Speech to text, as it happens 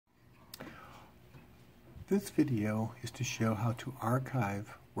This video is to show how to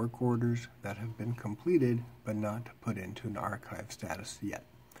archive work orders that have been completed but not put into an archive status yet.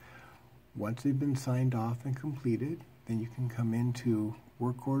 Once they've been signed off and completed, then you can come into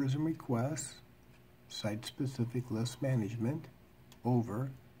Work Orders and Requests, Site-Specific List Management,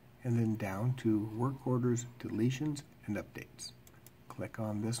 over, and then down to Work Orders, Deletions, and Updates. Click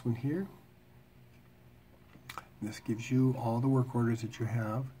on this one here. This gives you all the work orders that you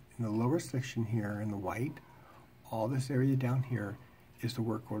have. In the lower section here in the white, all this area down here is the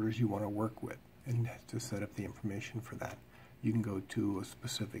work orders you want to work with, and to set up the information for that. You can go to a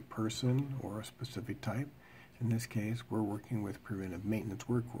specific person or a specific type. In this case, we're working with preventive maintenance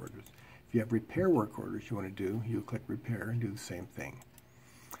work orders. If you have repair work orders you want to do, you click repair and do the same thing.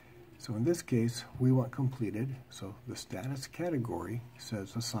 So in this case, we want completed. So the status category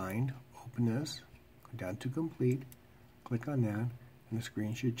says assigned, open this, go down to complete, click on that, and the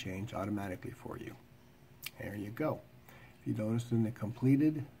screen should change automatically for you. There you go. If you notice in the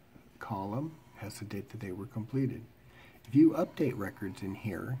completed column, it has the date that they were completed. If you update records in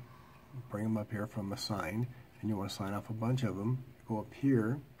here, bring them up here from assigned, and you want to sign off a bunch of them, go up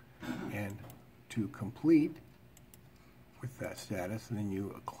here and to complete with that status, and then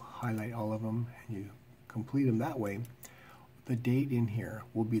you highlight all of them and you complete them that way. The date in here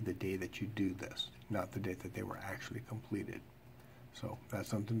will be the day that you do this, not the date that they were actually completed. So that's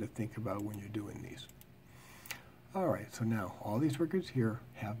something to think about when you're doing these. Alright, so now all these records here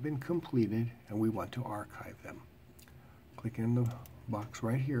have been completed and we want to archive them. Click in the box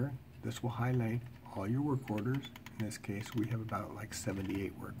right here. This will highlight all your work orders. In this case, we have about like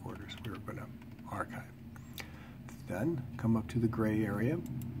 78 work orders we're going to archive. Then come up to the gray area,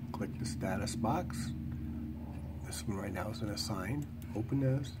 click the status box. This one right now is an assigned. Open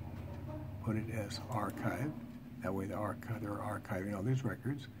this, put it as archive. That way they're archiving all these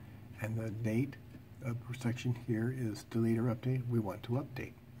records. And the date section here is delete or update. We want to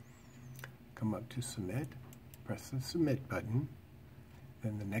update. Come up to submit, press the submit button.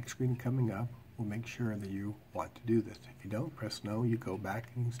 Then the next screen coming up will make sure that you want to do this. If you don't, press no, you go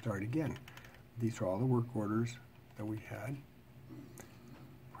back and start again. These are all the work orders that we had.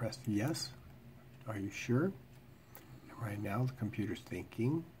 Press yes. Are you sure? And right now the computer's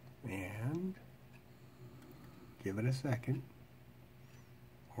thinking, and give it a second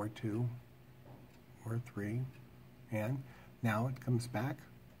or two or three, and now it comes back,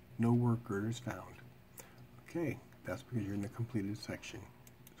 no work orders found. Okay, that's because you're in the completed section.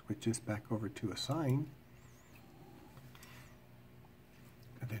 Switch this back over to assign,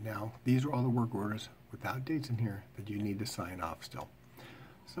 and then now these are all the work orders without dates in here that you need to sign off still.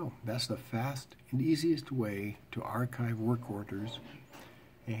 So that's the fast and easiest way to archive work orders.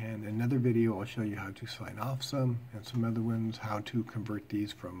 And another video I'll show you how to sign off some, and some other ones how to convert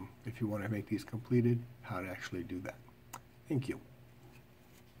these from, if you want to make these completed, how to actually do that. Thank you.